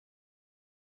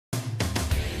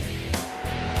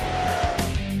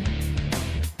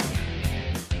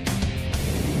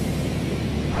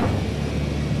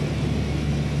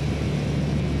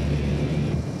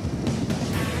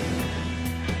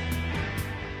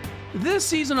This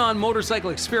season on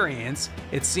Motorcycle Experience,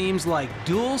 it seems like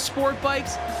dual sport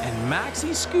bikes and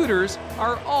maxi scooters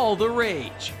are all the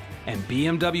rage. And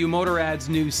BMW Motorrad's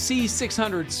new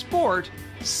C600 Sport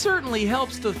certainly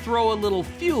helps to throw a little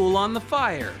fuel on the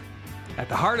fire. At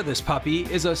the heart of this puppy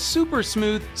is a super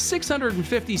smooth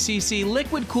 650cc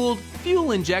liquid-cooled,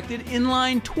 fuel-injected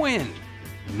inline twin,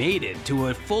 mated to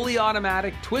a fully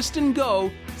automatic twist-and-go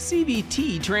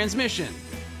CVT transmission.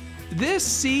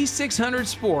 This C600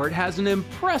 Sport has an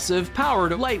impressive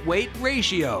power-to-lightweight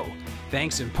ratio,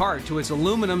 thanks in part to its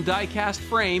aluminum die-cast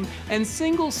frame and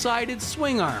single-sided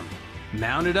swing arm,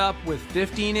 mounted up with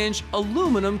 15-inch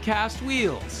aluminum cast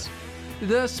wheels.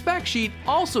 The spec sheet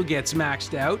also gets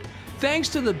maxed out thanks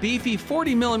to the beefy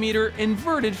 40mm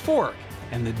inverted fork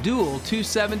and the dual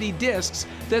 270 discs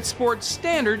that sport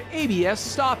standard ABS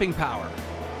stopping power.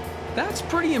 That's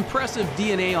pretty impressive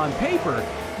DNA on paper,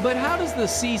 but how does the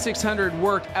C600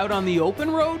 work out on the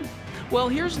open road? Well,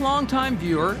 here's longtime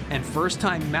viewer and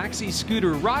first-time maxi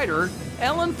scooter rider,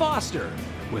 Ellen Foster,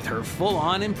 with her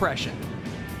full-on impression.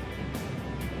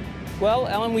 Well,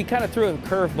 Ellen, we kind of threw a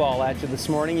curveball at you this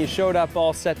morning. You showed up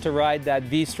all set to ride that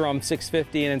V-Strom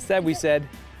 650, and instead we said,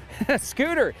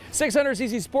 scooter,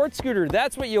 600cc sports scooter,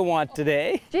 that's what you want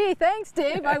today. Gee, thanks,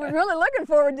 Dave. I was really looking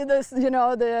forward to this, you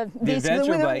know, the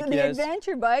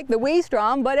adventure bike, the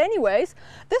V-Strom. But anyways,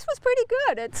 this was pretty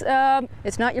good.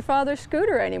 It's not your father's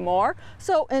scooter anymore.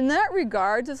 So in that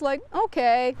regards, it's like,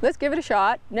 okay, let's give it a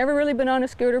shot. Never really been on a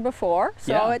scooter before.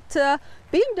 So yeah.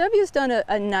 BMW's done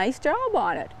a nice job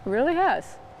on it. It really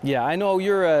has. Yeah, I know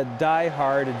you're a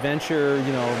die-hard adventure,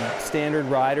 you know, standard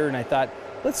rider, and I thought,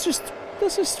 let's just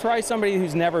try somebody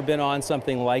who's never been on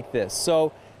something like this.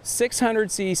 So 600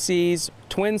 cc's,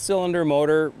 twin cylinder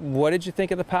motor, what did you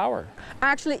think of the power?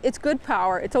 Actually, it's good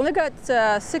power. It's only got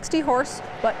 60 horse,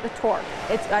 but the torque.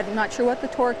 I'm not sure what the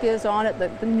torque is on it,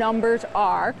 the numbers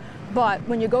are. But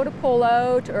when you go to pull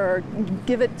out or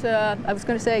give it, I was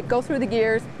going to say go through the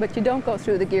gears, but you don't go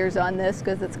through the gears on this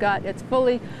because it's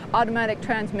fully automatic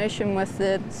transmission with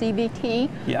the CVT.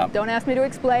 Yep. Don't ask me to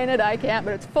explain it, I can't,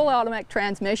 but it's full automatic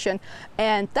transmission.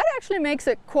 And that actually makes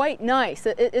it quite nice.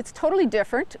 It's totally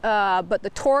different, but the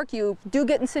torque you do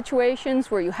get in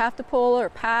situations where you have to pull or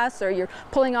pass or you're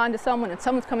pulling onto someone and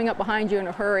someone's coming up behind you in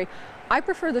a hurry. I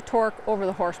prefer the torque over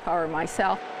the horsepower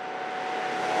myself.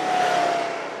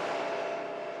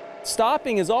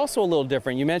 Stopping is also a little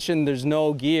different. You mentioned there's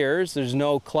no gears, there's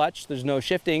no clutch, there's no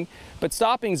shifting, but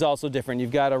stopping is also different. You've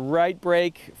got a right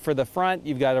brake for the front,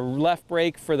 you've got a left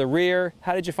brake for the rear.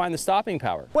 How did you find the stopping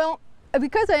power? Well,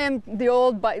 because I am the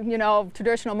old, you know,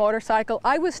 traditional motorcycle,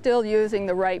 I was still using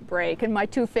the right brake and my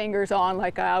two fingers on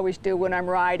like I always do when I'm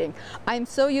riding. I'm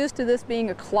so used to this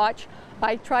being a clutch.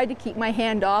 I tried to keep my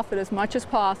hand off it as much as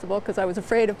possible because I was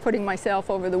afraid of putting myself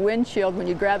over the windshield when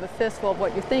you grab a fistful of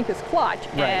what you think is clutch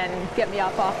and get me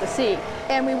off the seat.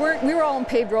 And we were all on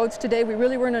paved roads today. We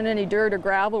really weren't on any dirt or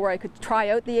gravel where I could try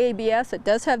out the ABS. It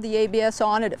does have the ABS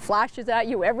on it. It flashes at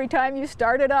you every time you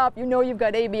start it up. You know you've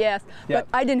got ABS. But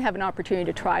I didn't have an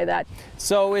opportunity to try that.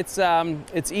 So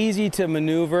it's easy to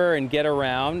maneuver and get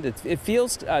around. It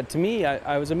feels, to me,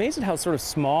 I was amazed at how sort of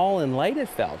small and light it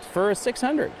felt for a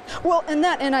 600. Well, and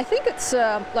I think it's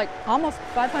like almost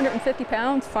 550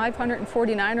 pounds,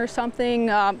 549 or something,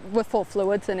 with full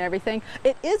fluids and everything.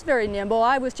 It is very nimble.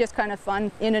 I was just kind of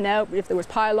fun in and out. If there was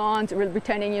pylons,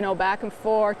 pretending, you know, back and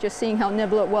forth, just seeing how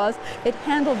nimble it was. It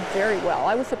handled very well.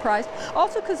 I was surprised.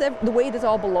 Also because the weight is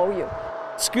all below you.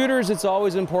 Scooters, it's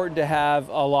always important to have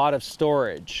a lot of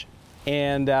storage.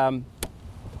 And how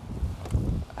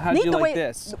do you like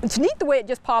this? It's neat the way it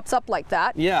just pops up like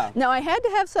that. Yeah. Now I had to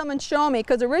have someone show me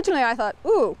because originally I thought,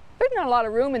 ooh, there's not a lot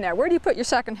of room in there. Where do you put your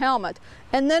second helmet?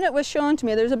 And then it was shown to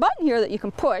me there's a button here that you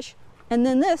can push, and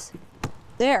then this,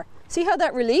 there. See how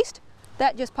that released?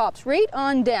 That just pops right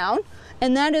on down,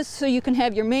 and that is so you can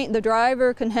have the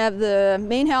driver can have the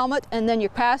main helmet, and then your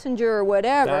passenger or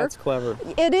whatever. That's clever.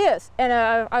 It is, and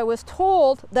I was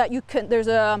told that there's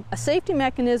a safety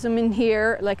mechanism in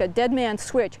here, like a dead man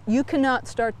switch. You cannot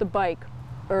start the bike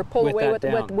or pull away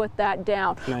with that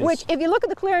down. Nice. Which, if you look at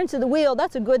the clearance of the wheel,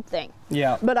 that's a good thing.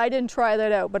 Yeah. But I didn't try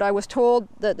that out. But I was told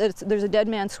that there's a dead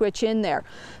man switch in there.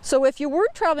 So if you were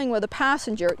traveling with a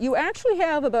passenger, you actually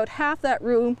have about half that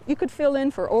room you could fill in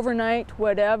for overnight,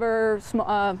 whatever,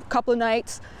 couple of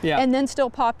nights, and then still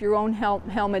pop your own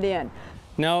helmet in.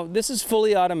 Now, this is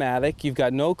fully automatic. You've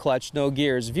got no clutch, no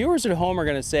gears. Viewers at home are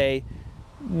going to say,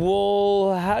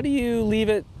 well, how do you leave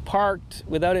it parked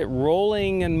without it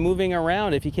rolling and moving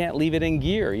around if you can't leave it in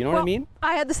gear? You know what I mean?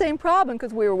 I had the same problem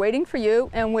because we were waiting for you,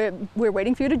 and we're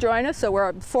waiting for you to join us. So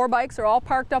our 4 bikes are all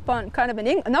parked up on kind of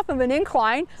enough of an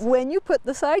incline. When you put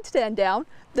the side stand down,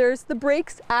 the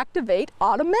brakes activate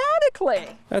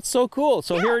automatically. That's so cool.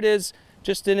 So here it is,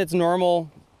 just in its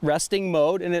normal resting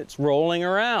mode, and it's rolling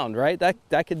around, right?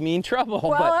 That could mean trouble.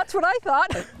 Well, that's what I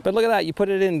thought. But look at that. You put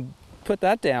it in, put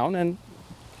that down, and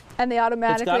they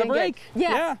automatically it's got a brake.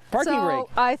 Yeah, parking brake.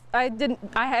 I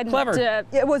hadn't. Clever.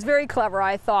 It was very clever.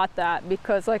 I thought that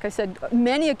because, like I said,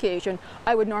 many occasions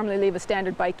I would normally leave a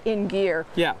standard bike in gear.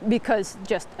 Yeah. Because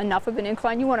just enough of an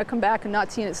incline. You want to come back and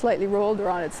not seeing it slightly rolled or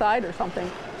on its side or something.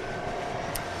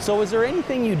 So, was there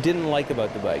anything you didn't like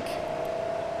about the bike?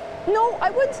 No, I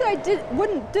wouldn't say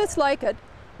wouldn't dislike it,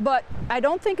 but I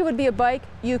don't think it would be a bike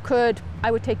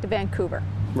I would take to Vancouver.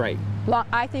 Right.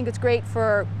 I think it's great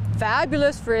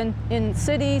fabulous for in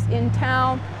cities, in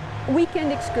town,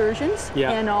 weekend excursions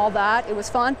and all that. It was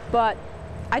fun, but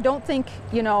I don't think,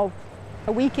 a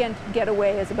weekend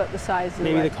getaway is about the size of the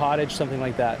Maybe the cottage, something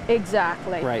like that.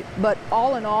 Exactly. Right. But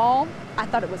all in all, I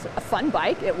thought it was a fun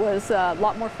bike. It was a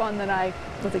lot more fun than I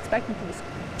was expecting from the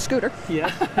scooter.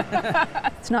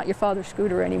 Yeah. It's not your father's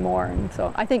scooter anymore, and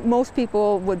so I think most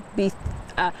people would be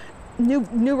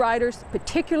new riders,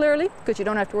 particularly because you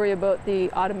don't have to worry about the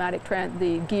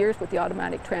gears with the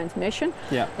automatic transmission.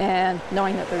 Yeah. And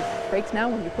knowing that there's brakes now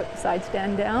when you put the side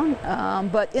stand down.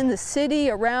 But in the city,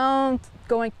 around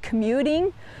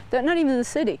commuting, not even in the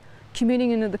city.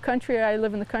 Commuting into the country, I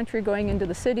live in the country, going into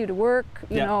the city to work,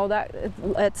 you know,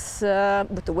 it's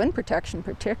with the wind protection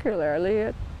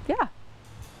particularly, yeah.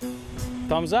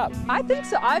 Thumbs up. I think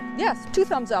so. Yes, 2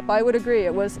 thumbs up. I would agree.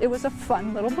 It was a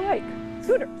fun little bike.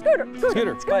 Scooter.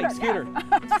 Yeah.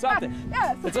 Something.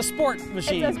 Yes. It's a sport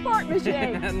machine. It's a sport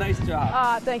machine. Nice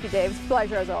job. Thank you, Dave. It's a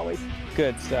pleasure as always.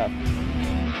 Good stuff.